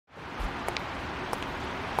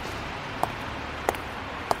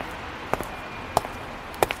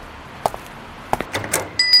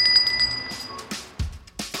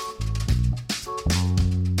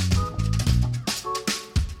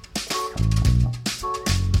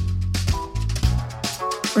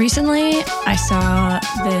Recently, I saw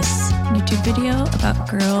this YouTube video about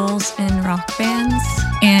girls in rock bands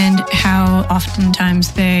and how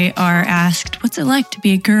oftentimes they are asked, what's it like to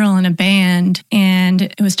be a girl in a band? And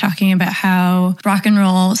it was talking about how rock and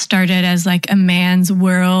roll started as like a man's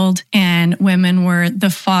world and women were the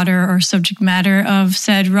fodder or subject matter of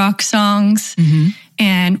said rock songs. Mm-hmm.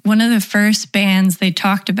 And one of the first bands they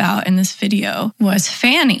talked about in this video was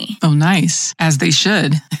Fanny. Oh, nice. As they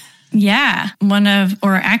should. Yeah.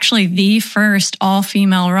 Actually the first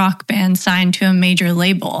all-female rock band signed to a major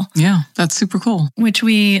label. Yeah, that's super cool. Which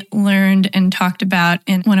we learned and talked about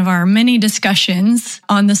in one of our many discussions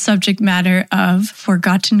on the subject matter of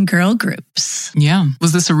forgotten girl groups. Yeah.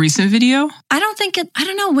 Was this a recent video? I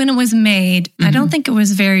don't know when it was made. Mm-hmm. I don't think it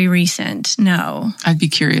was very recent. No. I'd be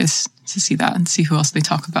curious to see that and see who else they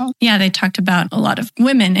talk about. Yeah, they talked about a lot of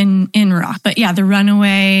women in rock. But yeah, the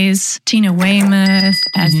Runaways, Tina Weymouth,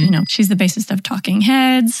 as you know, she's the bassist of Talking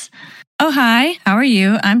Heads. Oh, hi. How are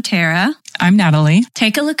you? I'm Tara. I'm Natalie.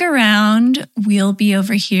 Take a look around. We'll be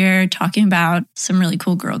over here talking about some really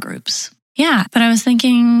cool girl groups. Yeah, but I was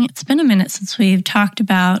thinking it's been a minute since we've talked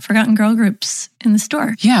about forgotten girl groups in the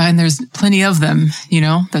store. Yeah, and there's plenty of them,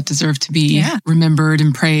 that deserve to be remembered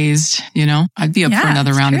and praised, I'd be up for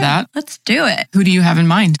another round of that. Let's do it. Who do you have in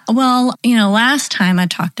mind? Well, last time I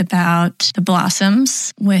talked about the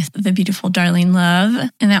Blossoms with the beautiful Darlene Love,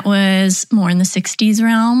 and that was more in the 60s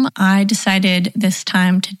realm. I decided this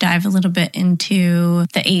time to dive a little bit into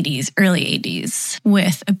the 80s, early 80s,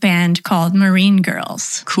 with a band called Marine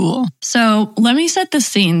Girls. Cool. So let me set the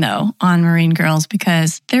scene, though, on Marine Girls,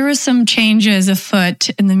 because there were some changes afoot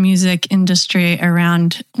in the music industry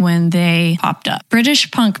around when they popped up. British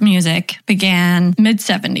punk music began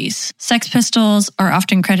mid-70s. Sex Pistols are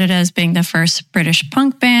often credited as being the first British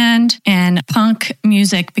punk band, and punk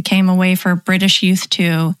music became a way for British youth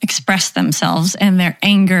to express themselves and their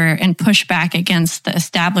anger and push back against the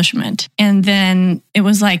establishment. And then it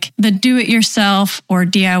was like the do-it-yourself or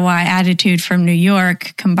DIY attitude from New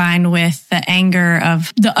York combined with the anger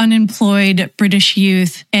of the unemployed British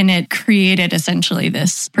youth, and it created essentially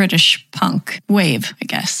this British punk wave, I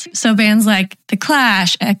guess. So bands like The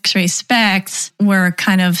Clash, X-Ray Spex were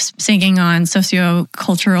kind of singing on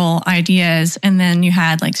socio-cultural ideas, and then you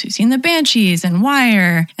had like Susie and the Banshees and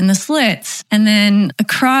Wire and the Slits. And then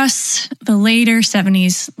across the later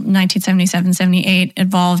 70s, 1977, 78,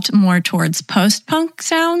 evolved more towards post-punk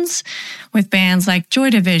sounds with bands like Joy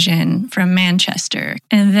Division from Manchester.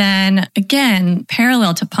 And then again,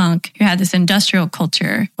 parallel to punk, you had this industrial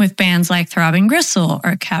culture with bands like Throbbing Gristle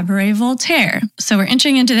or Cabaret Voltaire. So we're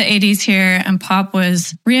inching into the 80s here, and pop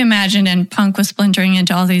was reimagined and punk was splintering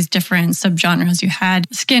into all these different subgenres. You had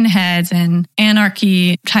skinheads and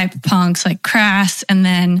anarchy type punks like Crass, and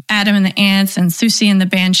then Adam and the Ants and Susie and the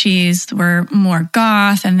Banshees were more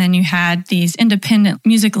goth. And then you had these independent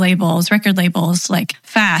music labels, record labels like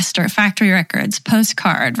Fast or Factory Records,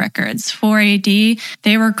 Postcard Records, 4AD.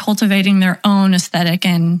 They were cultivating their own aesthetic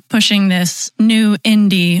and pushing this new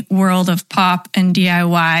indie world of pop and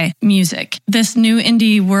DIY music. This new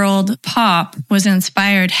indie world pop was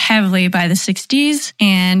inspired heavily by the 60s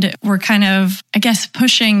and were kind of, I guess,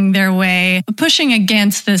 pushing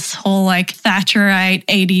against this whole like Thatcherite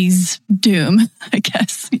 80s doom, I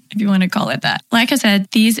guess, if you want to call it that. Like I said,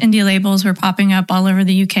 these indie labels were popping up all over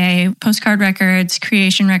the UK. Postcard Records,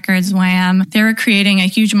 Creation Records, Wham! They were creating a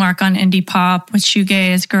huge mark on indie pop with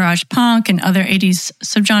shoegaze, garage punk, and other 80s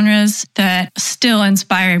subgenres that still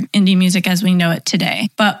inspire indie music as we know it today.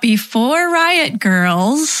 But before Riot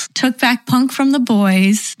Girls took back punk from the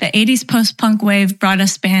boys, the 80s post-punk wave brought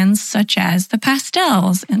us bands such as The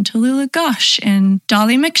Pastels and Tallulah Gosh and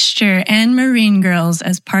Dolly Mixture and Marine Girls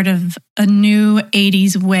as part of a new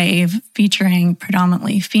 80s wave featuring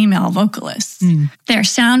predominantly female vocalists. Their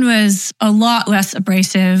sound was a lot less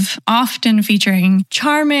abrasive, often featuring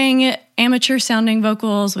charming, amateur-sounding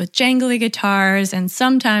vocals with jangly guitars and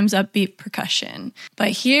sometimes upbeat percussion.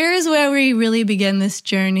 But here's where we really begin this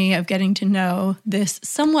journey of getting to know this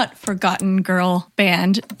somewhat forgotten girl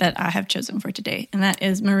band that I have chosen for today, and that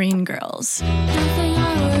is Marine Girls. Nothing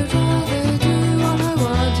I would rather do, all I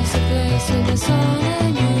want is a place in the sun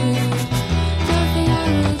and you. Nothing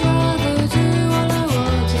I would rather do, all I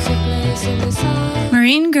want is a place in the sun.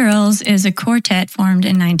 Marine Girls is a quartet formed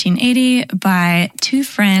in 1980 by two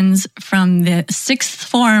friends from the sixth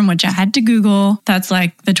form, which I had to Google. That's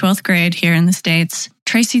like the 12th grade here in the States.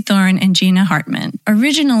 Tracy Thorne and Gina Hartman.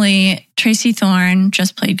 Originally, Tracy Thorn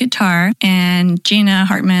just played guitar, and Gina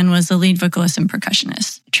Hartman was the lead vocalist and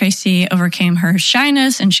percussionist. Tracy overcame her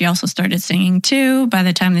shyness, and she also started singing too by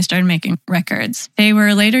the time they started making records. They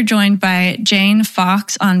were later joined by Jane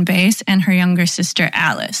Fox on bass and her younger sister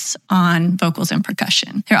Alice on vocals and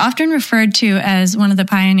percussion. They're often referred to as one of the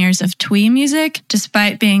pioneers of twee music,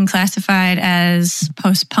 despite being classified as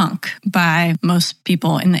post-punk by most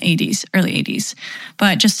people in the 80s, early 80s.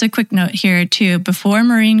 But just a quick note here too, before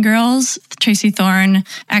Marine Girls, Tracy Thorn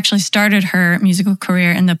actually started her musical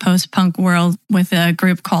career in the post-punk world with a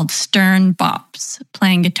group called Stern Bops,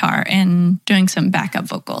 playing guitar and doing some backup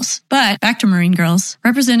vocals. But back to Marine Girls,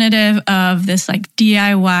 representative of this like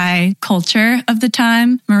DIY culture of the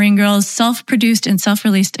time, Marine Girls self-produced and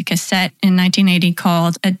self-released a cassette in 1980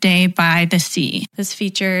 called A Day by the Sea. This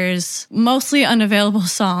features mostly unavailable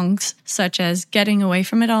songs such as Getting Away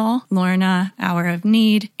from It All, Lorna, Hour of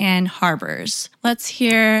Need, and Harbors. Let's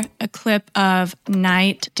hear a clip of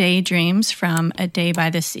Night Daydreams from A Day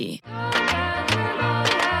by the Sea.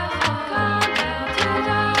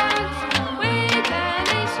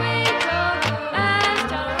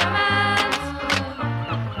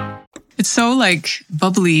 It's so like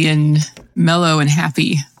bubbly and mellow and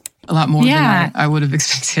happy, a lot more than I would have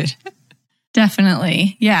expected.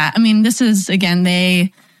 Definitely. Yeah. I mean, this is, again,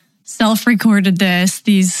 they self-recorded this.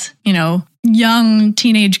 These, young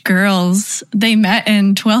teenage girls, they met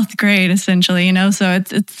in 12th grade, essentially, so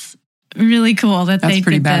it's really cool that they did this. That's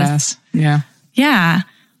pretty badass. Yeah. Yeah.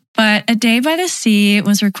 But A Day by the Sea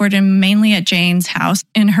was recorded mainly at Jane's house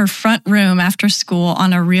in her front room after school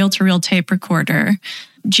on a reel-to-reel tape recorder.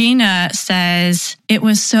 Gina says, it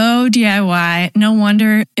was so DIY. No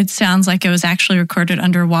wonder it sounds like it was actually recorded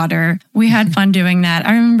underwater. We had fun doing that.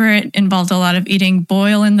 I remember it involved a lot of eating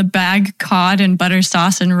boil in the bag cod and butter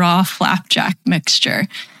sauce and raw flapjack mixture.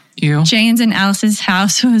 Ew. Jane's and Alice's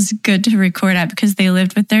house was good to record at because they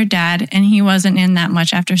lived with their dad and he wasn't in that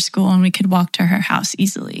much after school and we could walk to her house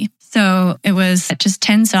easily. So it was just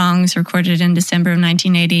 10 songs recorded in December of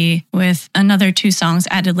 1980 with another 2 songs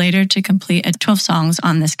added later to complete 12 songs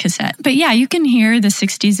on this cassette. But yeah, you can hear the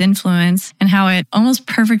 60s influence and how it almost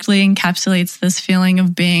perfectly encapsulates this feeling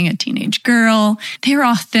of being a teenage girl. They were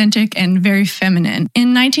authentic and very feminine.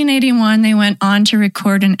 In 1981, they went on to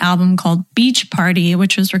record an album called Beach Party,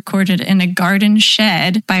 which was recorded in a garden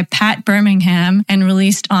shed by Pat Birmingham and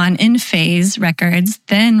released on In Phase Records,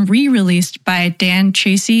 then re-released by Dan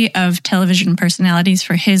Tracy of television personalities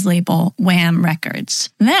for his label, Wham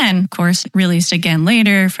Records. Then, of course, released again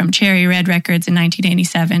later from Cherry Red Records in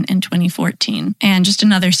 1987 and 2014. And just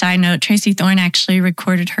another side note, Tracy Thorn actually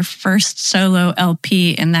recorded her first solo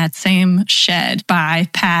LP in that same shed by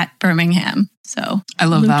Pat Birmingham. So I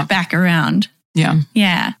love that. Back around. Yeah.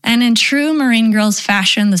 Yeah. And in true Marine Girls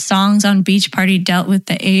fashion, the songs on Beach Party dealt with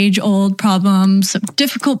the age-old problems of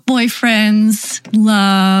difficult boyfriends,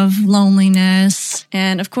 love, loneliness,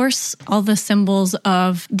 and of course, all the symbols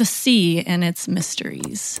of the sea and its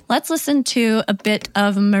mysteries. Let's listen to a bit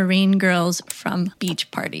of Marine Girls from Beach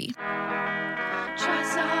Party. Try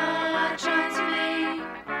so hard, try to be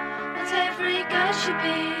what every girl should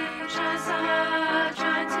be. Try so hard,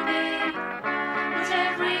 try to be what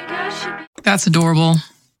every girl should be. That's adorable.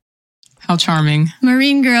 How charming.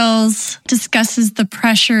 Marine Girls discusses the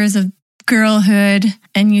pressures of girlhood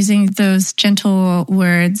and using those gentle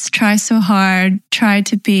words, try so hard, try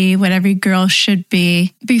to be what every girl should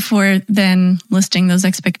be, before then listing those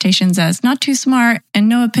expectations as not too smart and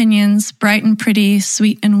no opinions, bright and pretty,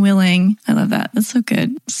 sweet and willing. I love that. That's so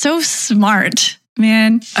good. So smart.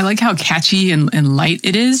 Man. I like how catchy and light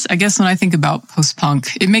it is. I guess when I think about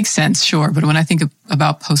post-punk, it makes sense, sure. But when I think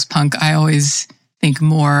about post-punk, I always think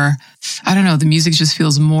more, I don't know, the music just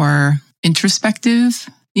feels more introspective,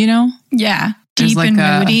 Yeah. There's Deep like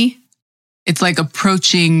and moody. It's like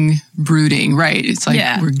approaching brooding, right? It's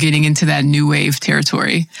like we're getting into that new wave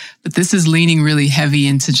territory. But this is leaning really heavy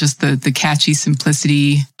into just the catchy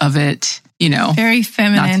simplicity of it. Very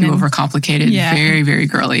feminine. Not too overcomplicated. Yeah. Very, very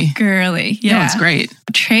girly. Girly. Yeah. No, it's great.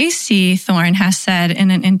 Tracy Thorn has said in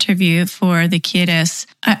an interview for the Quietus,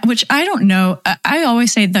 which I don't know. I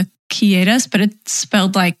always say the Quietus, but it's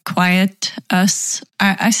spelled like quiet us.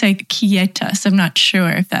 I say Quietus. I'm not sure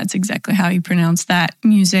if that's exactly how you pronounce that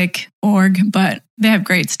music but they have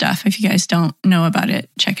great stuff. If you guys don't know about it,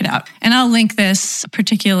 check it out. And I'll link this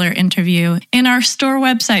particular interview in our store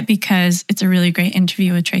website because it's a really great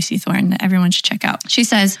interview with Tracy Thorn that everyone should check out. She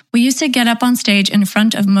says, we used to get up on stage in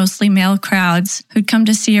front of mostly male crowds who'd come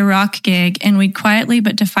to see a rock gig, and we'd quietly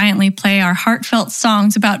but defiantly play our heartfelt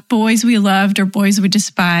songs about boys we loved or boys we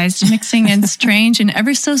despised, mixing in strange and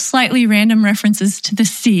ever so slightly random references to the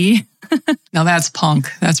sea. Now that's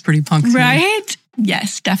punk. That's pretty punk to me. Right?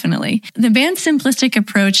 Yes, definitely. The band's simplistic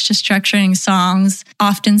approach to structuring songs,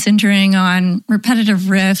 often centering on repetitive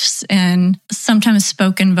riffs and sometimes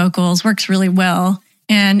spoken vocals, works really well.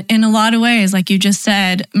 And in a lot of ways, like you just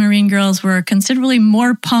said, Marine Girls were considerably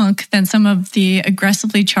more punk than some of the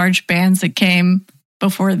aggressively charged bands that came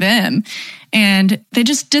before them. And they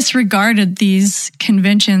just disregarded these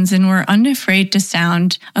conventions and were unafraid to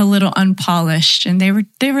sound a little unpolished. And they were,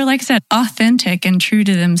 like I said, authentic and true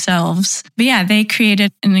to themselves. But yeah, they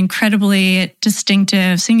created an incredibly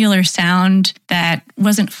distinctive, singular sound that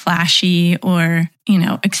wasn't flashy or,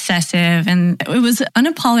 excessive. And it was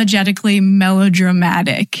unapologetically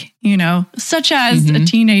melodramatic, such as a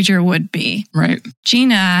teenager would be. Right.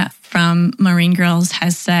 Gina from Marine Girls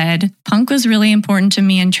has said, punk was really important to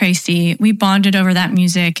me and Tracy. We bonded over that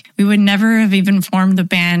music. We would never have even formed the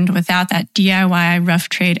band without that DIY rough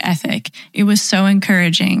trade ethic. It was so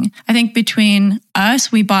encouraging. I think between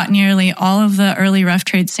us, we bought nearly all of the early rough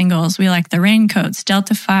trade singles. We like the Raincoats,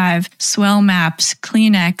 Delta 5, Swell Maps,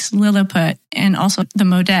 Kleenex, Lilliput, and also the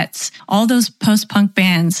Modettes. All those post-punk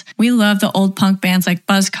bands. We love the old punk bands like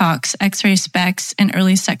Buzzcocks, X-Ray Specs, and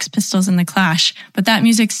early Sex Pistols and The Clash. But that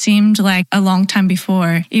music seemed like a long time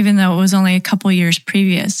before, even though it was only a couple years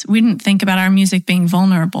previous. We didn't think about our music being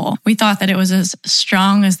vulnerable. We thought that it was as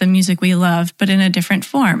strong as the music we loved, but in a different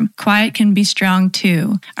form. Quiet can be strong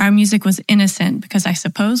too. Our music was innocent because I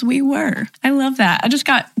suppose we were. I love that. I just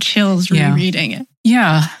got chills rereading it.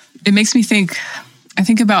 Yeah. It makes me think... I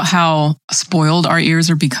think about how spoiled our ears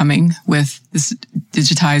are becoming with this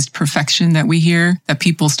digitized perfection that we hear, that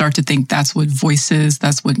people start to think that's what voices,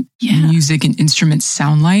 that's what music and instruments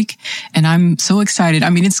sound like. And I'm so excited. I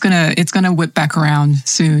mean, it's gonna whip back around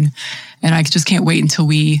soon. And I just can't wait until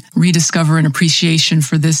we rediscover an appreciation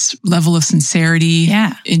for this level of sincerity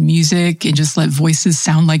in music and just let voices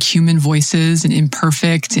sound like human voices and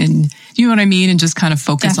imperfect. And you know what I mean? And just kind of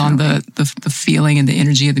focus on the feeling and the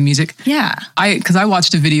energy of the music. Yeah. Because I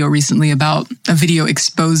watched a video recently about a video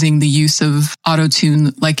exposing the use of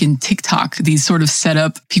autotune, like in TikTok, these sort of set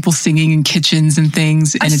up people singing in kitchens and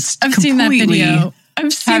things. And I've seen that video.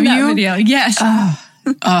 I've seen that video. Yes.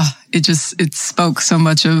 It spoke so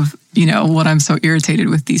much of, what I'm so irritated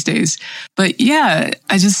with these days. But yeah,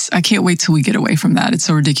 I can't wait till we get away from that. It's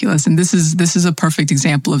so ridiculous. And this is a perfect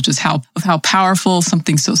example of just how powerful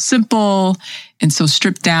something so simple and so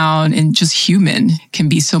stripped down and just human can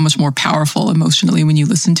be so much more powerful emotionally when you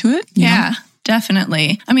listen to it. You know?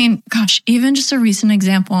 Definitely. I mean, gosh, even just a recent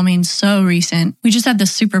example. I mean, so recent. We just had the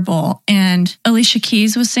Super Bowl and Alicia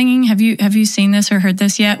Keys was singing. Have you seen this or heard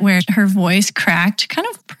this yet? Where her voice cracked kind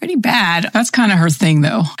of pretty bad. That's kind of her thing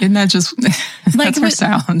though. Isn't that just, that's her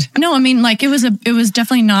sound? No, I mean, like it was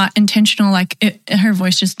definitely not intentional. Like her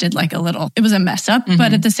voice just did like a little, it was a mess up.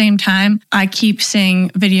 But at the same time, I keep seeing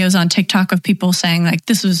videos on TikTok of people saying like,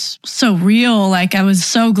 this was so real. Like I was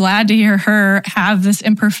so glad to hear her have this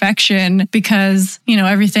imperfection because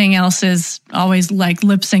everything else is always like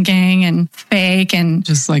lip syncing and fake and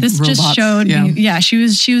just like this robots. Just showed me. Yeah, she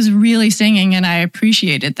was really singing and I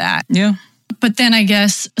appreciated that. Yeah. But then I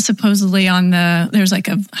guess supposedly there's like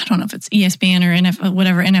I don't know if it's ESPN or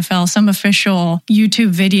NFL, some official YouTube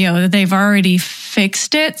video that they've already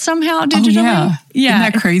fixed it somehow digitally. Oh, yeah.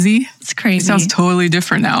 Isn't that crazy? It's crazy. It sounds totally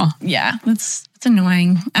different now. Yeah, it's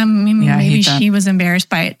annoying. I mean, maybe she was embarrassed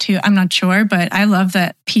by it too. I'm not sure, but I love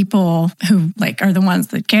that people who like are the ones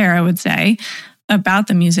that care, I would say, about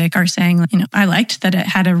the music are saying, I liked that it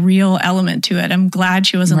had a real element to it. I'm glad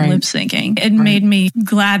she wasn't lip syncing. It made me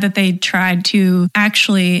glad that they tried to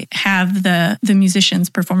actually have the musicians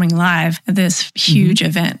performing live at this huge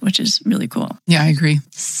event, which is really cool. Yeah, I agree.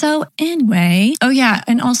 So anyway,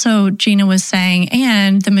 and also Gina was saying,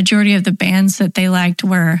 and the majority of the bands that they liked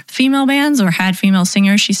were female bands or had female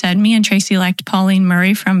singers. She said, me and Tracy liked Pauline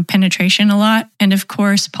Murray from Penetration a lot. And of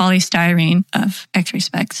course, Polystyrene of X-Ray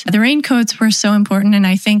Specs. The Raincoats were so important. And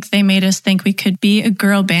I think they made us think we could be a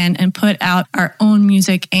girl band and put out our own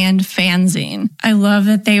music and fanzine. I love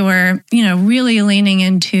that they were, really leaning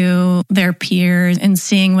into their peers and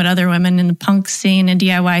seeing what other women in the punk scene and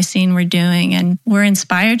DIY scene were doing, and were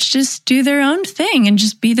inspired to just do their own thing and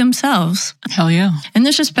just be themselves. Hell yeah. In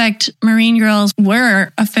this respect, Marine Girls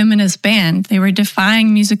were a feminist band. They were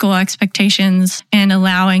defying musical expectations and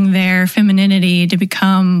allowing their femininity to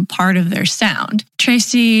become part of their sound.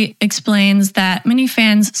 Tracy explains that many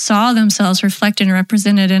fans saw themselves reflected and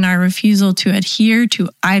represented in our refusal to adhere to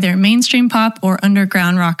either mainstream pop or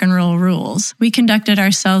underground rock and roll rules. We conducted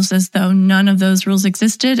ourselves as though none of those rules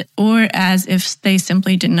existed, or as if they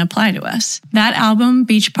simply didn't apply to us. That album,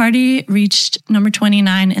 Beach Party, reached number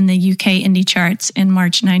 29 in the UK indie charts in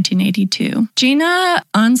March 1982. Gina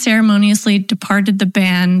unceremoniously departed the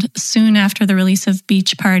band soon after the release of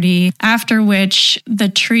Beach Party, after which the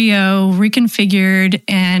trio reconfigured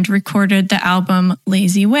and recorded the album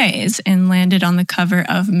Lazy Ways and landed on the cover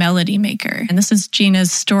of Melody Maker. And this is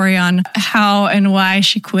Gina's story on how and why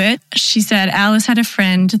she quit. She said, Alice had a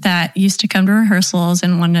friend that used to come to rehearsals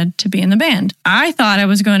and wanted to be in the band. I thought I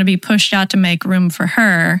was going to be pushed out to make room for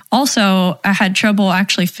her. Also, I had trouble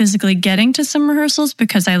actually physically getting to some rehearsals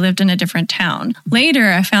because I lived in a different town.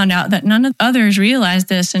 Later, I found out that none of the others realized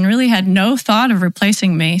this and really had no thought of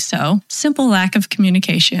replacing me. So, simple lack of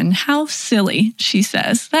communication. How silly, she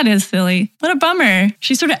says. That is silly. What a bummer.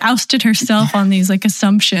 She sort of ousted herself on these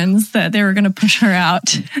assumptions that they were going to push her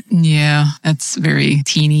out. Yeah, that's very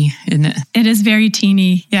teeny, isn't it? It is very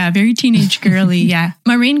teeny. Yeah, very teenage girly. Yeah.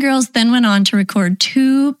 Marine Girls then went on to record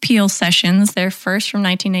 2 Peel sessions. Their first from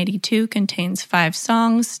 1982 contains 5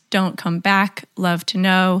 songs: Don't Come Back, Love to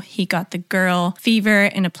Know, He Got the Girl, Fever,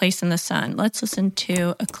 and A Place in the Sun. Let's listen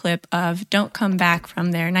to a clip of Don't Come Back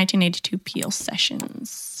from their 1982 Peel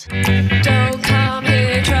sessions. Don't come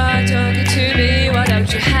here, try talking to me. Why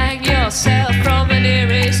don't you hang yourself from the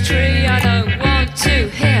nearest tree? I don't want to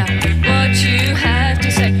hear what you have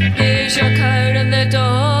to say. Here's your code and the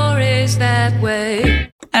door is that way.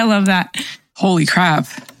 I love that. Holy crap.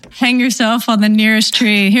 Hang yourself on the nearest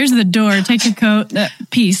tree. Here's the door. Take your coat.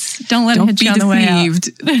 Peace. Don't let it hit you on the way out. Don't be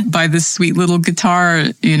deceived by this sweet little guitar,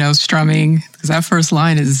 strumming, because that first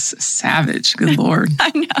line is savage. Good Lord.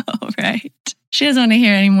 I know, right? She doesn't want to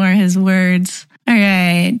hear any more of his words. All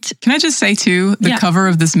right. Can I just say, too, the cover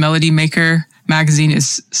of this Melody Maker magazine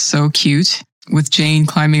is so cute, with Jane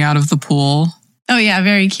climbing out of the pool. Oh, yeah.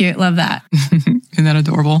 Very cute. Love that. Isn't that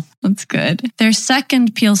adorable? That's good. Their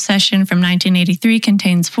second Peel session from 1983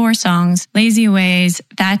 contains 4 songs: Lazy Ways,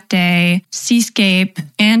 That Day, Seascape,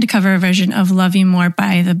 and a cover version of Love You More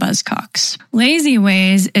by the Buzzcocks. Lazy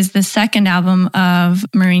Ways is the second album of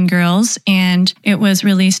Marine Girls, and it was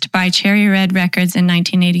released by Cherry Red Records in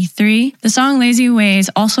 1983. The song Lazy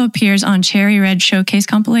Ways also appears on Cherry Red Showcase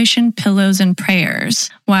compilation Pillows and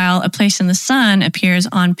Prayers, while A Place in the Sun appears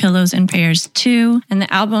on Pillows and Prayers 2, and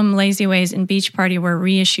the album Lazy Ways and Beach Party were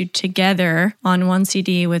reissued together on one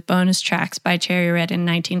CD with bonus tracks by Cherry Red in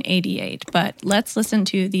 1988. But let's listen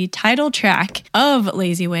to the title track of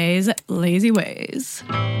Lazy Ways, Lazy Ways.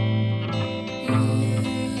 You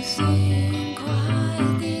seem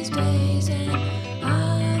quiet these days, and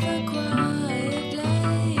I've acquired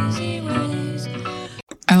lazy ways.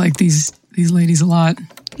 I like these ladies a lot.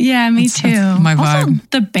 Yeah, me That's too. my vibe. Also,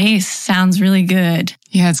 the bass sounds really good.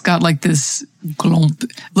 Yeah, it's got this glump.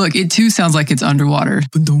 Look, it too sounds like it's underwater.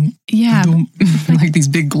 Yeah. Like these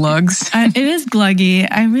big glugs. It is gluggy.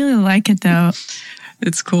 I really like it though.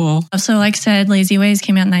 It's cool. So like I said, Lazy Ways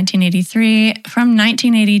came out in 1983. From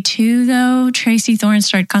 1982, though, Tracy Thorn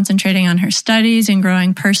started concentrating on her studies and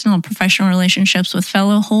growing personal and professional relationships with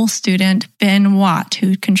fellow Hull student Ben Watt,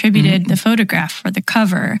 who contributed the photograph for the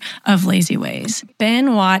cover of Lazy Ways.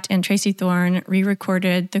 Ben Watt and Tracy Thorn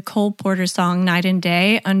re-recorded the Cole Porter song Night and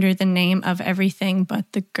Day under the name of Everything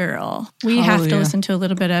But the Girl. We have to listen to a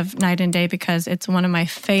little bit of Night and Day because it's one of my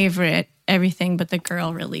favorite Everything But the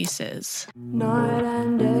Girl releases. Night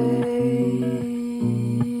and day,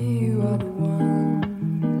 you are the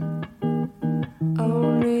one.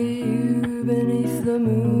 Only you beneath the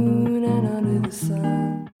moon and under the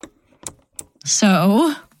sun.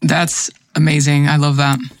 So, that's amazing. I love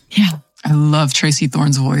that. Yeah. I love Tracy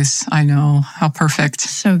Thorn's voice. I know. How perfect.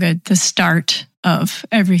 So good. The start of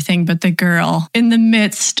Everything But the Girl in the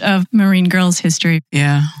midst of Marine Girls history.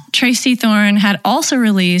 Yeah. Tracy Thorn had also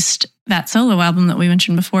released that solo album that we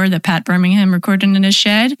mentioned before that Pat Birmingham recorded in his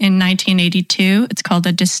shed in 1982. It's called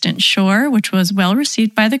A Distant Shore, which was well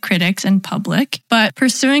received by the critics and public. But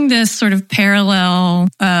pursuing this sort of parallel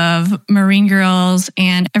of Marine Girls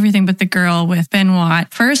and Everything But the Girl with Ben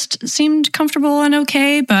Watt first seemed comfortable and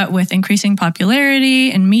okay, but with increasing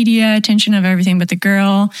popularity and media attention of Everything But the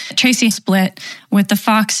Girl, Tracy split with the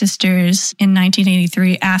Fox Sisters in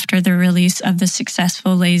 1983 after the release of the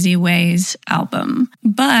successful Lazy Ways album.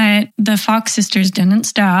 But the Fox Sisters didn't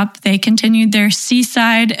stop. They continued their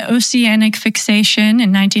seaside oceanic fixation.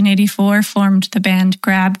 In 1984, formed the band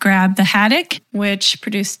Grab Grab the Haddock, which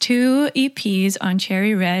produced 2 EPs on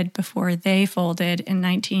Cherry Red before they folded in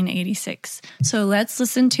 1986. So let's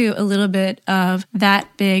listen to a little bit of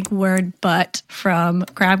that big word but from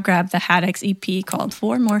Grab Grab the Haddock's EP called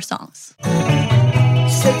 4 More Songs.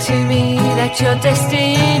 Said to me that your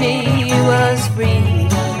destiny was freedom,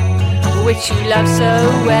 which you loved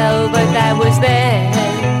so well, but that was then.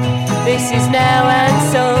 This is now,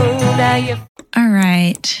 and so now you're... All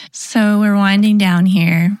right, so we're winding down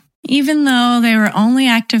here. Even though they were only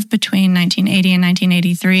active between 1980 and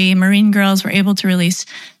 1983, Marine Girls were able to release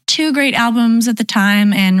 2 great albums at the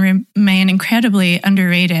time and remain incredibly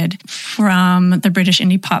underrated from the British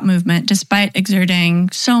indie pop movement, despite exerting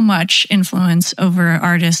so much influence over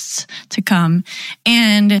artists to come.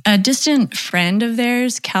 And a distant friend of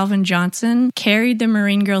theirs, Calvin Johnson, carried the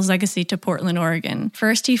Marine Girls legacy to Portland, Oregon.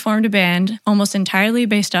 First, he formed a band almost entirely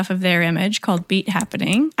based off of their image called Beat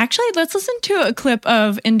Happening. Actually, let's listen to a clip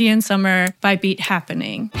of Indian Summer by Beat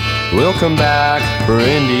Happening. We'll come back for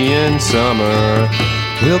Indian summer.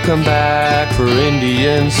 We'll come back for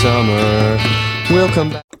Indian summer. We'll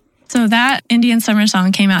come back. So that Indian Summer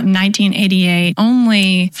song came out in 1988,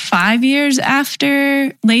 only 5 years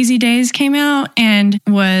after Lazy Days came out, and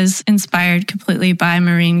was inspired completely by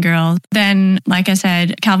Marine Girls. Then, like I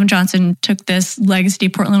said, Calvin Johnson took this legacy to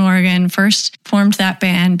Portland, Oregon, first formed that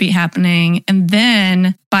band, Beat Happening, and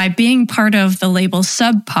then by being part of the label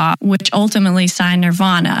Sub Pop, which ultimately signed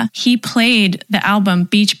Nirvana, he played the album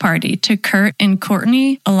Beach Party to Kurt and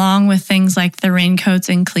Courtney, along with things like the Raincoats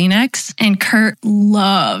and Kleenex, and Kurt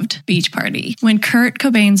loved Beach Party. When Kurt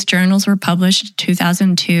Cobain's journals were published in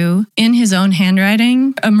 2002, in his own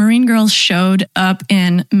handwriting, Marine Girls showed up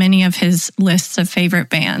in many of his lists of favorite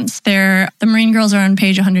bands. The Marine Girls are on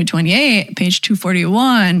page 128, page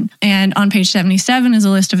 241, and on page 77 is a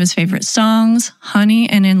list of his favorite songs. Honey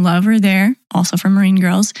and In Love are there, also from Marine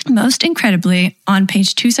Girls. Most incredibly, on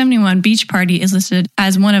page 271, Beach Party is listed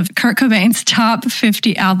as one of Kurt Cobain's top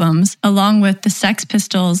 50 albums, along with the Sex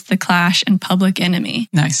Pistols, The Clash, and Public Enemy.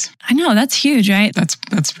 Nice. I know, that's huge, right? That's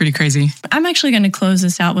pretty crazy. I'm actually going to close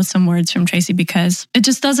this out with some words from Tracy because it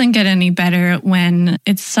just doesn't get any better when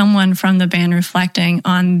it's someone from the band reflecting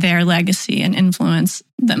on their legacy and influence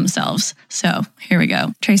themselves. So here we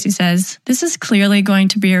go. Tracy says, "This is clearly going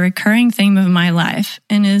to be a recurring theme of my life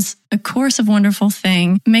and is a course of wonderful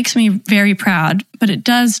thing. It makes me very proud, but it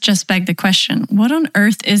does just beg the question, what on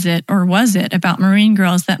earth is it or was it about Marine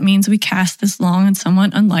Girls that means we cast this long and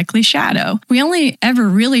somewhat unlikely shadow? We only ever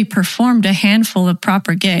really performed a handful of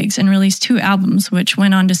proper gigs and released 2 albums, which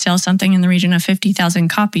went on to sell something in the region of 50,000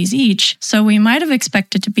 copies each, so we might have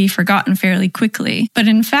expected to be forgotten fairly quickly. But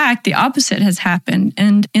in fact, the opposite has happened,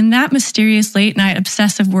 and in that mysterious late-night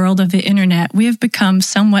obsessive world of the internet, we have become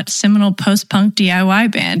somewhat seminal post-punk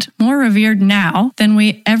DIY band, more revered now than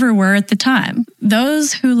we ever were at the time.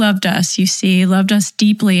 Those who loved us, you see, loved us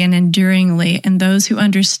deeply and enduringly, and those who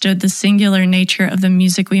understood the singular nature of the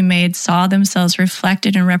music we made saw themselves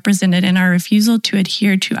reflected and represented in our refusal to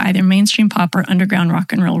adhere to either mainstream pop or underground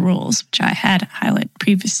rock and roll rules, which I had highlighted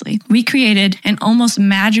previously. We created an almost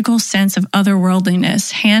magical sense of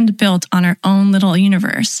otherworldliness, hand-built on our own little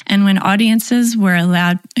universe, and when audiences were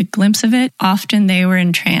allowed a glimpse of it, often they were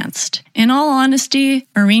entranced. In all honesty,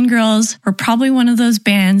 Marine Girls were probably one of those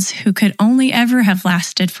bands who could only ever have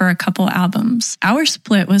lasted for a couple albums. Our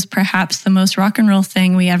split was perhaps the most rock and roll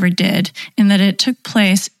thing we ever did, in that it took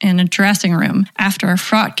place in a dressing room after a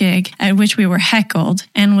fraught gig at which we were heckled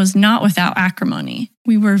and was not without acrimony.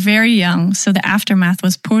 We were very young, so the aftermath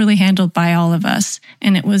was poorly handled by all of us,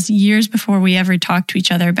 and it was years before we ever talked to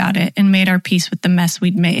each other about it and made our peace with the mess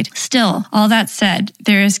we'd made. Still, all that said,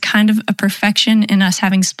 there is kind of a perfection in us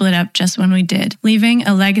having split up just when we did, leaving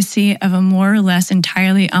a legacy of a more or less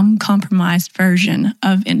entirely uncompromised version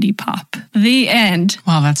of indie pop. The end.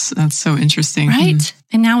 Wow, that's so interesting. Right? Mm-hmm.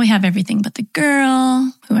 And now we have Everything But the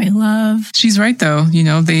Girl, who I love. She's right, though. You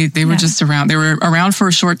know, they were just around. They were around for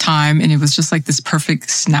a short time, and it was just like this perfect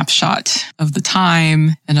snapshot of the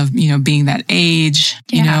time and of, you know, being that age,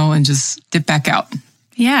 you know, and just dip back out.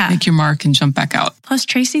 Yeah. Make your mark and jump back out. Plus,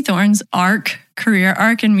 Tracy Thorn's career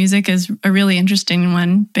arc in music is a really interesting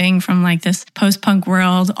one, being from like this post-punk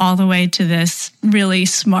world all the way to this really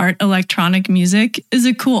smart electronic music is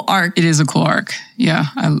a cool arc. It is a cool arc. Yeah,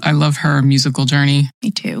 I love her musical journey.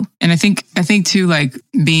 Me too. And I think too, like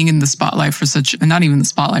being in the spotlight for not even the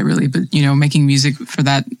spotlight really, but making music for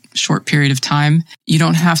that short period of time, you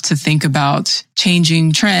don't have to think about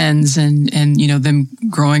changing trends and them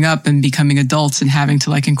growing up and becoming adults and having to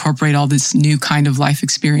like incorporate all this new kind of life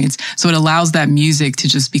experience. So it allows that music to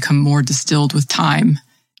just become more distilled with time,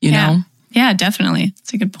 you know? Yeah, definitely.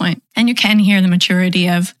 It's a good point. And you can hear the maturity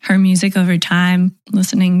of her music over time,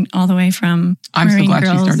 listening all the way from I'm Marine so glad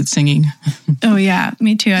Girls. she started singing. Oh yeah,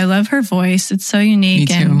 me too. I love her voice. It's so unique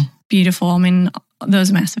and beautiful. I mean,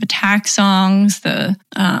 those Massive Attack songs, the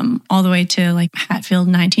all the way to like Hatfield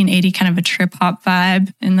 1980, kind of a trip hop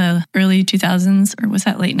vibe in the early 2000s, or was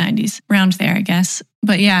that late 90s? Around there, I guess.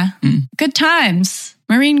 But yeah, good times.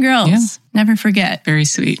 Marine Girls, never forget. Very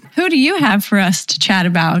sweet. Who do you have for us to chat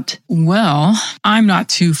about? Well, I'm not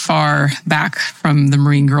too far back from the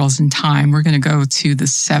Marine Girls in time. We're going to go to the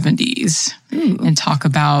 70s and talk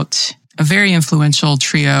about a very influential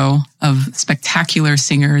trio of spectacular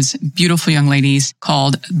singers, beautiful young ladies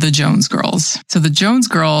called the Jones Girls. So the Jones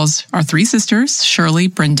Girls are three sisters, Shirley,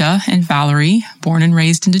 Brenda, and Valerie, born and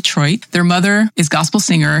raised in Detroit. Their mother is gospel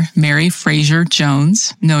singer Mary Fraser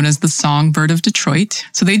Jones, known as the Songbird of Detroit.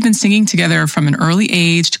 So they'd been singing together from an early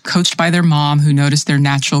age, coached by their mom, who noticed their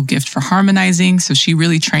natural gift for harmonizing. So she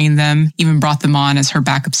really trained them, even brought them on as her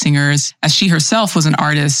backup singers, as she herself was an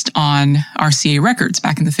artist on RCA Records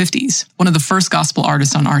back in the 50s. One of the first gospel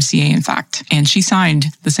artists on RCA, in fact. And she signed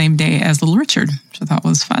the same day as Little Richard, which I thought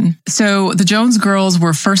was fun. So the Jones Girls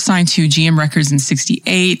were first signed to GM Records in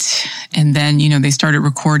 68. And then, they started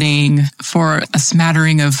recording for a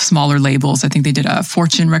smattering of smaller labels. I think they did a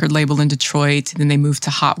Fortune record label in Detroit. Then they moved to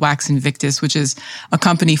Hot Wax Invictus, which is a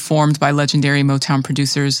company formed by legendary Motown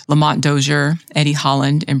producers Lamont Dozier, Eddie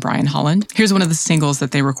Holland, and Brian Holland. Here's one of the singles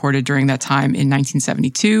that they recorded during that time in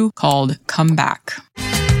 1972 called Come Back.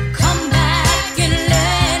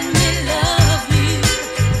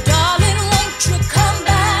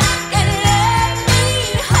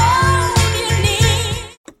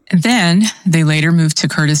 And then they later moved to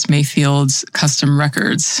Curtis Mayfield's Custom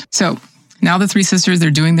Records. So now the three sisters,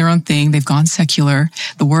 they're doing their own thing. They've gone secular.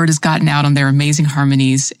 The word has gotten out on their amazing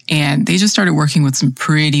harmonies. And they just started working with some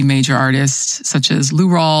pretty major artists, such as Lou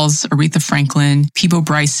Rawls, Aretha Franklin, Peebo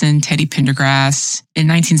Bryson, Teddy Pendergrass. In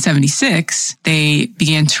 1976, they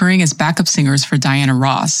began touring as backup singers for Diana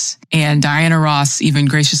Ross. And Diana Ross even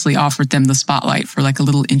graciously offered them the spotlight for like a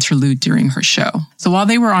little interlude during her show. So while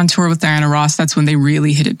they were on tour with Diana Ross, that's when they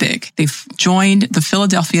really hit it big. They joined the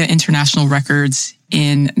Philadelphia International Records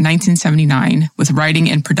in 1979 with writing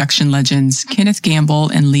and production legends Kenneth Gamble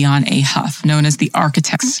and Leon A. Huff, known as the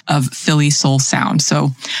architects of Philly soul sound.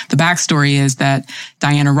 So the backstory is that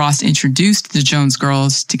Diana Ross introduced the Jones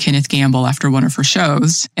Girls to Kenneth Gamble after one of her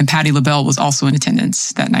shows, and Patti LaBelle was also in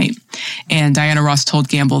attendance that night. And Diana Ross told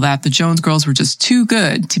Gamble that the Jones Girls were just too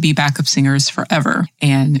good to be backup singers forever.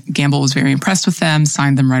 And Gamble was very impressed with them,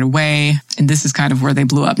 signed them right away. And this is kind of where they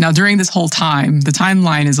blew up. Now, during this whole time, the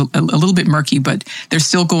timeline is a little bit murky, but they're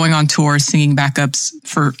still going on tour, singing backups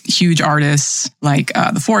for huge artists like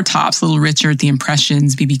the Four Tops, Little Richard, The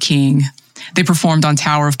Impressions, B.B. King. They performed on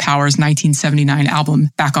Tower of Power's 1979 album,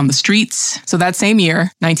 Back on the Streets. So that same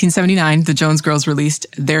year, 1979, the Jones Girls released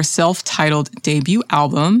their self-titled debut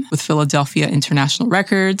album with Philadelphia International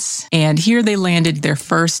Records. And here they landed their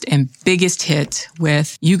first and biggest hit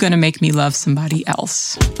with You Gonna Make Me Love Somebody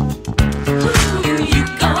Else. You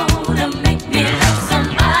gonna make me love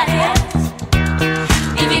somebody else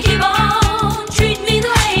if you keep on treating me the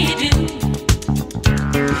way you do.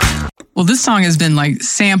 Well, this song has been like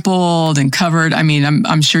sampled and covered. I mean,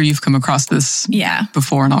 I'm sure you've come across this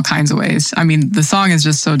before in all kinds of ways. I mean, the song is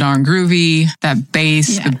just so darn groovy. That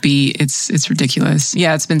bass, the beat, it's ridiculous.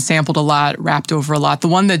 Yeah, it's been sampled a lot, rapped over a lot. The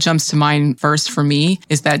one that jumps to mind first for me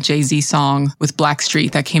is that Jay-Z song with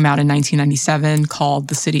Blackstreet that came out in 1997 called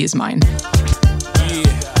The City Is Mine.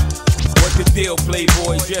 The deal,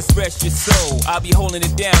 playboy, just rest your soul. I'll be holding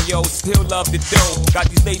it down, yo, still love the dough. Got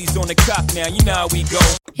these ladies on the clock now, you know how we go.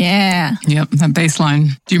 Yeah. Yep, that bass line.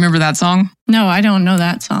 Do you remember that song? No, I don't know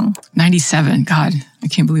that song. 97, God, I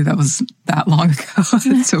can't believe that was that long ago.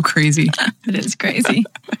 It's so crazy. It is crazy.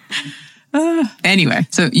 Anyway,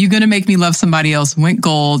 so You Gonna Make Me Love Somebody Else went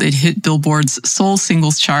gold. It hit Billboard's Soul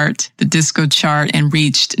Singles chart, the disco chart, and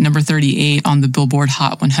reached number 38 on the Billboard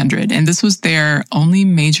Hot 100. And this was their only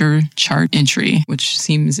major chart entry, which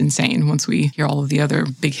seems insane once we hear all of the other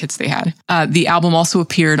big hits they had. The album also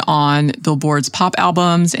appeared on Billboard's Pop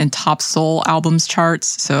Albums and Top Soul Albums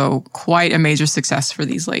charts, so quite a major success for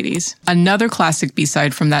these ladies. Another classic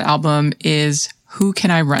B-side from that album is Who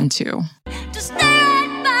Can I Run To? To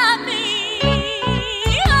stand by me.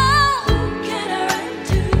 Oh, who can I run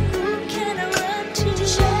to? Who can I run to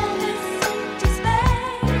share this empty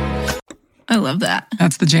space? I love that.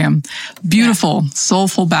 That's the jam. Beautiful,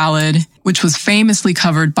 soulful ballad, which was famously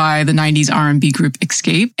covered by the 90s R&B group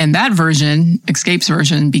Escape. And that version, Escape's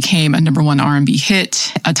version, became a #1 R&B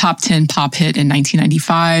hit, a top 10 pop hit in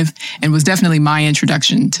 1995, and was definitely my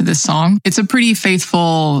introduction to this song. It's a pretty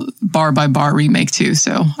faithful bar-by-bar remake too,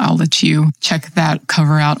 so I'll let you check that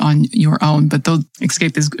cover out on your own. But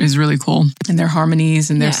Escape is really cool, and their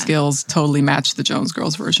harmonies and their skills totally match the Jones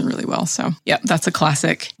Girls version really well. So yeah, that's a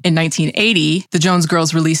classic. In 1980, the Jones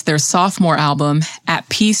Girls released their sophomore album, At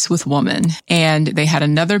Peace with Woman. And they had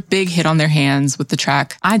another big hit on their hands with the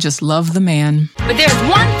track, I Just Love the Man. But there's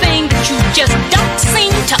one thing that you just don't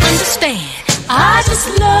seem to understand. I just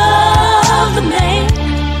love the man,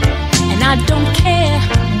 and I don't care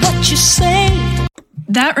what you say.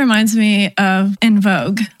 That reminds me of In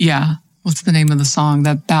Vogue. Yeah. What's the name of the song?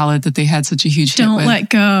 That ballad that they had such a huge hit with. Don't Let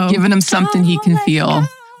Go. Giving him something he can feel.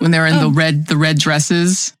 When they're in the red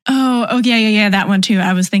dresses. Oh, yeah, that one too.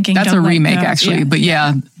 I was thinking that's a remake actually, but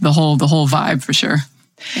yeah, the whole vibe for sure.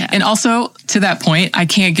 Yeah. And also to that point, I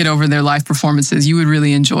can't get over their live performances. You would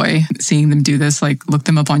really enjoy seeing them do this. Like, look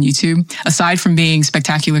them up on YouTube. Aside from being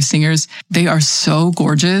spectacular singers, they are so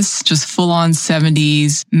gorgeous. Just full on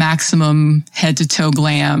 70s, maximum head to toe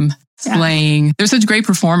glam. Slaying. They're such great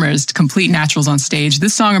performers, complete naturals on stage.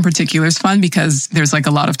 This song in particular is fun because there's like a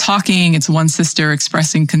lot of talking. It's one sister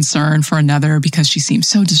expressing concern for another because she seems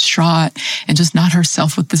so distraught and just not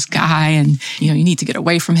herself with this guy. And, you need to get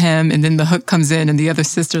away from him. And then the hook comes in and the other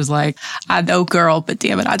sister's like, I know, girl, but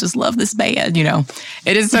damn it, I just love this man.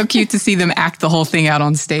 It is so cute to see them act the whole thing out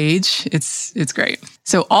on stage. It's great.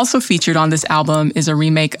 So also featured on this album is a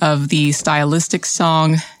remake of the stylistic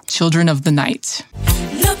song, Children of the Night.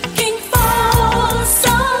 Looking for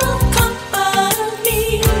some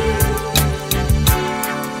company.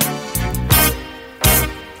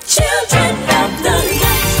 Children of the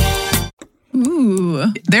night.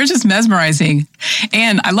 Ooh. They're just mesmerizing.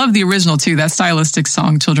 And I love the original too. That stylistic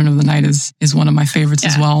song, Children of the Night, is one of my favorites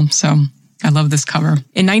as well. So I love this cover.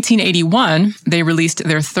 In 1981, they released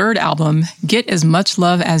their third album, Get As Much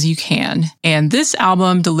Love As You Can. And this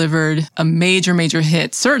album delivered a major, major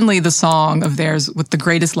hit, certainly the song of theirs with the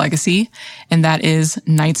greatest legacy, and that is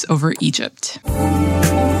Nights Over Egypt.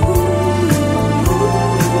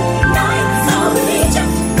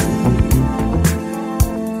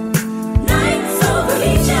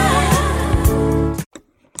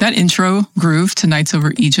 That intro groove to Nights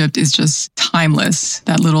Over Egypt is just timeless.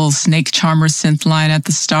 That little Snake Charmer synth line at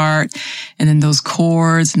the start, and then those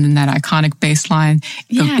chords, and then that iconic bass line.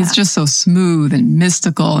 Yeah. It's just so smooth and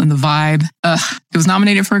mystical, and the vibe. It was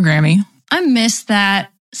nominated for a Grammy. I miss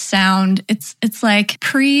that sound. It's like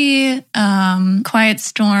Quiet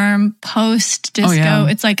Storm, post disco. Oh, yeah.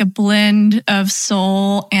 It's like a blend of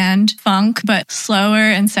soul and funk, but slower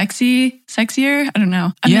and sexier. I don't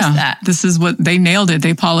know. I miss that. This is what they nailed it.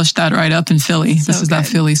 They polished that right up in Philly. So this is that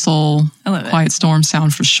good. Philly soul, I love it. Quiet Storm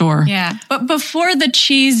sound for sure. Yeah. But before the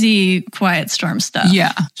cheesy Quiet Storm stuff.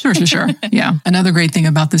 Yeah, sure. Yeah. Another great thing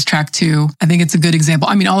about this track too, I think it's a good example.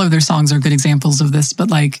 I mean, all of their songs are good examples of this, but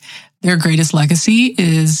like their greatest legacy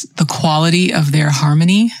is the quality of their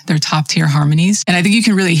harmony, their top tier harmonies. And I think you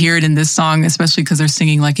can really hear it in this song, especially because they're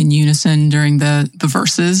singing like in unison during the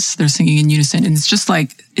verses. They're singing in unison. And it's just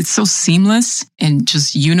like, it's so seamless and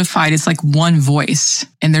just unified. It's like one voice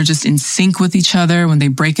and they're just in sync with each other when they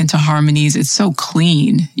break into harmonies. It's so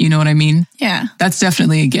clean. You know what I mean? Yeah. That's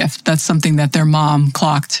definitely a gift. That's something that their mom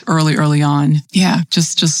clocked early on. Yeah.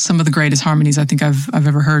 Just some of the greatest harmonies I think I've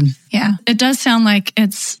ever heard. Yeah. It does sound like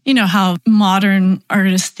it's, how modern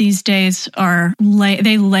artists these days are,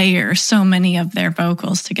 they layer so many of their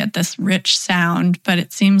vocals to get this rich sound, but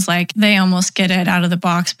it seems like they almost get it out of the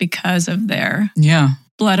box because of their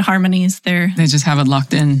blood harmonies. They just have it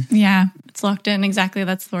locked in. Yeah, it's locked in. Exactly.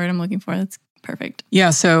 That's the word I'm looking for. That's perfect.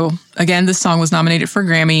 Yeah. So again, this song was nominated for a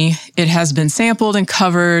Grammy. It has been sampled and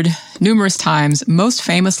covered numerous times, most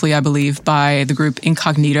famously, I believe, by the group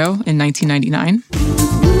Incognito in 1999.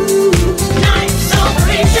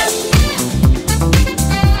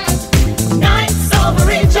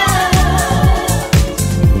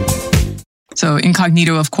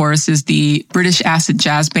 Incognito, of course, is the British acid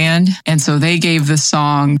jazz band. And so they gave the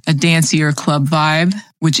song a dancier club vibe,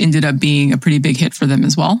 which ended up being a pretty big hit for them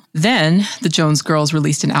as well. Then the Jones Girls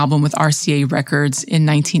released an album with RCA Records in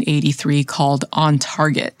 1983 called On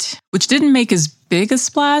Target, which didn't make as big a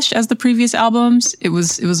splash as the previous albums. It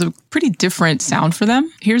was a pretty different sound for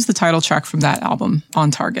them. Here's the title track from that album,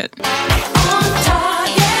 On Target.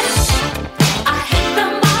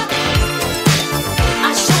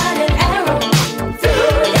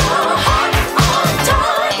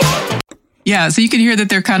 Yeah, so you can hear that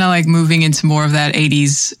they're kind of like moving into more of that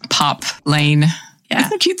 80s pop lane. Yeah.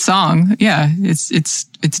 It's a cute song. Yeah, it's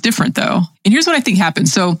different though. And here's what I think happened.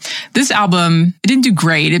 So this album, it didn't do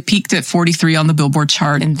great. It peaked at 43 on the Billboard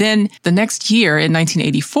chart. And then the next year in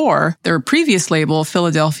 1984, their previous label,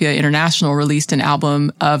 Philadelphia International, released an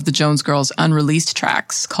album of the Jones Girls' unreleased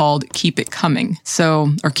tracks called Keep It Coming.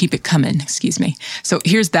 Or Keep It Comin', excuse me. So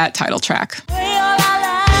here's that title track.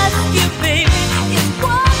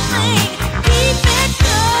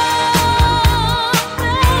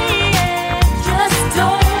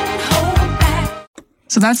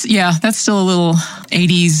 So that's still a little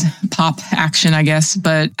 80s pop action, I guess.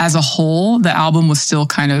 But as a whole, the album was still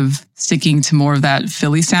kind of sticking to more of that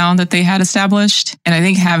Philly sound that they had established. And I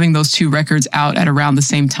think having those two records out at around the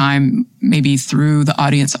same time maybe threw the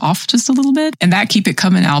audience off just a little bit. And that Keep It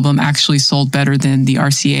Comin' album actually sold better than the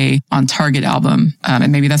RCA On Target album.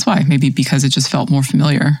 And maybe that's why. Maybe because it just felt more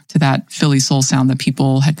familiar to that Philly soul sound that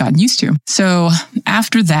people had gotten used to. So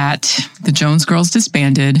after that, the Jones Girls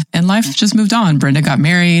disbanded and life just moved on. Brenda got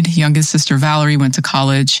married, youngest sister Valerie went to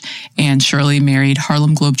college, and Shirley married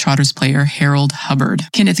Harlem Globetrotters player Harold Hubbard.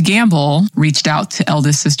 Kenneth Gamble reached out to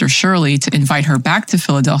eldest sister Shirley to invite her back to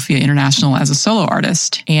Philadelphia International as a solo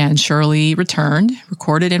artist. And Shirley returned,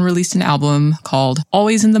 recorded and released an album called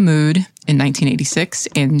Always in the Mood in 1986.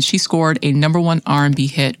 And she scored a #1 R&B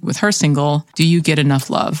hit with her single, Do You Get Enough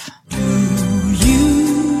Love? Do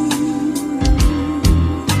you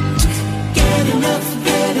get enough,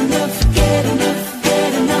 get enough, get enough,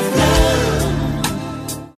 get enough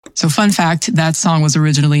love? So fun fact, that song was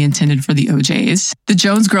originally intended for the OJs. The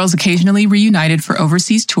Jones Girls occasionally reunited for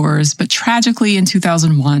overseas tours, but tragically in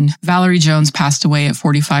 2001, Valerie Jones passed away at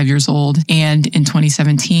 45 years old. And in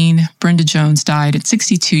 2017, Brenda Jones died at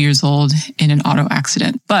 62 years old in an auto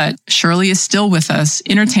accident. But Shirley is still with us,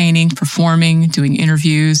 entertaining, performing, doing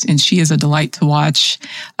interviews, and she is a delight to watch.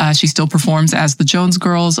 She still performs as the Jones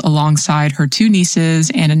Girls alongside her 2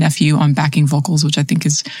 nieces and a nephew on backing vocals, which I think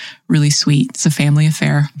is really sweet. It's a family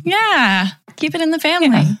affair. Yeah. Keep it in the family.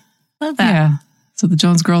 Yeah. Love that. Yeah. So the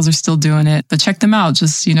Jones Girls are still doing it, but check them out.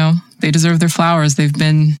 Just, they deserve their flowers. They've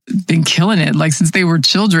been killing it like since they were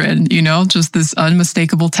children, just this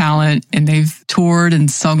unmistakable talent. And they've toured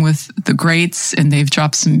and sung with the greats, and they've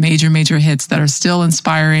dropped some major, major hits that are still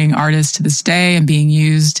inspiring artists to this day and being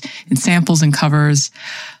used in samples and covers.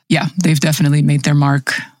 Yeah, they've definitely made their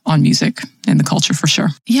mark on music and the culture for sure.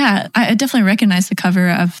 Yeah, I definitely recognize the cover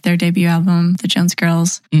of their debut album, The Jones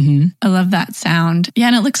Girls. Mm-hmm. I love that sound. Yeah,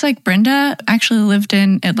 and it looks like Brenda actually lived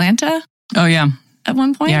in Atlanta. Oh, yeah. At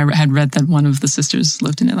one point? Yeah, I had read that one of the sisters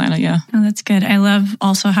lived in Atlanta, yeah. Oh, that's good. I love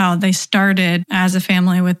also how they started as a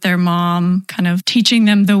family with their mom, kind of teaching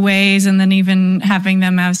them the ways and then even having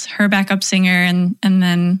them as her backup singer and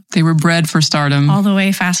then... They were bred for stardom. All the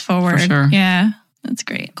way fast forward. For sure. Yeah. That's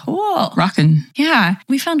great. Cool. Rockin'. Yeah.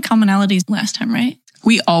 We found commonalities last time, right?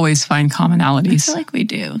 We always find commonalities. I feel like we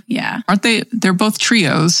do. Yeah. Aren't they? They're both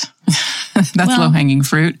trios. That's low-hanging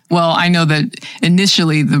fruit. Well, I know that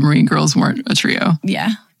initially the Marine Girls weren't a trio. Yeah.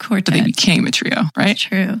 Quartet. But they became a trio, right?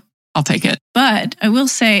 True. I'll take it. But I will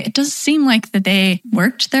say, it does seem like that they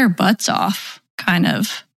worked their butts off, kind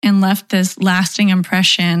of, and left this lasting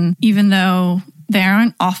impression, even though they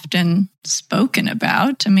aren't often spoken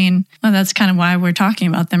about. I mean, well, that's kind of why we're talking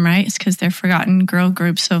about them, right? It's because they're forgotten girl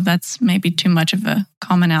groups. So that's maybe too much of a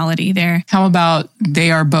commonality there. How about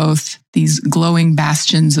they are both these glowing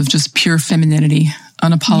bastions of just pure femininity,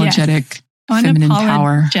 unapologetic feminine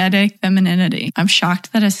power. Unapologetic femininity. I'm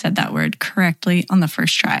shocked that I said that word correctly on the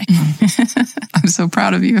first try. I'm so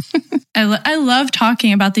proud of you. I love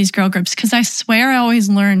talking about these girl groups because I swear I always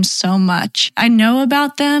learn so much. I know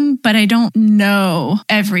about them, but I don't know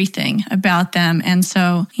everything about them. And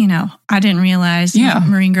so, I didn't realize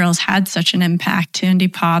Marine Girls had such an impact to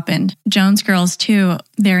indie pop, and Jones Girls too.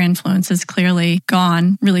 Their influence has clearly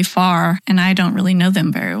gone really far, and I don't really know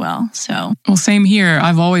them very well. So, well, same here.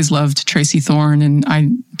 I've always loved Tracy Thorn, and I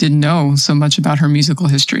didn't know so much about her musical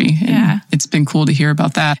history. And it's been cool to hear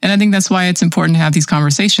about that. And I think that's why it's important to have these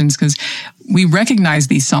conversations, because we recognize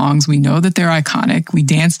these songs. We know that they're iconic. We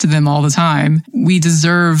dance to them all the time. We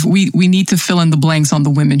need to fill in the blanks on the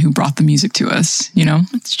women who brought the music to us, you know?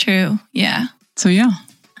 It's true. Yeah. So yeah.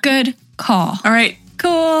 Good call. All right.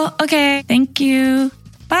 Cool. Okay. Thank you.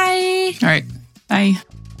 Bye. All right. Bye.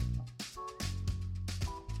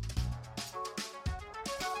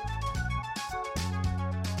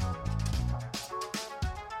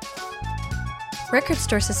 Record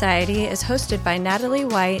Store Society is hosted by Natalie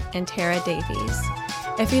White and Tara Davies.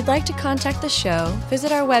 If you'd like to contact the show,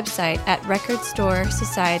 visit our website at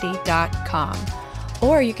recordstoresociety.com,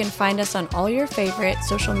 or you can find us on all your favorite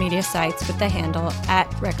social media sites with the handle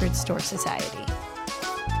 @Record Store Society.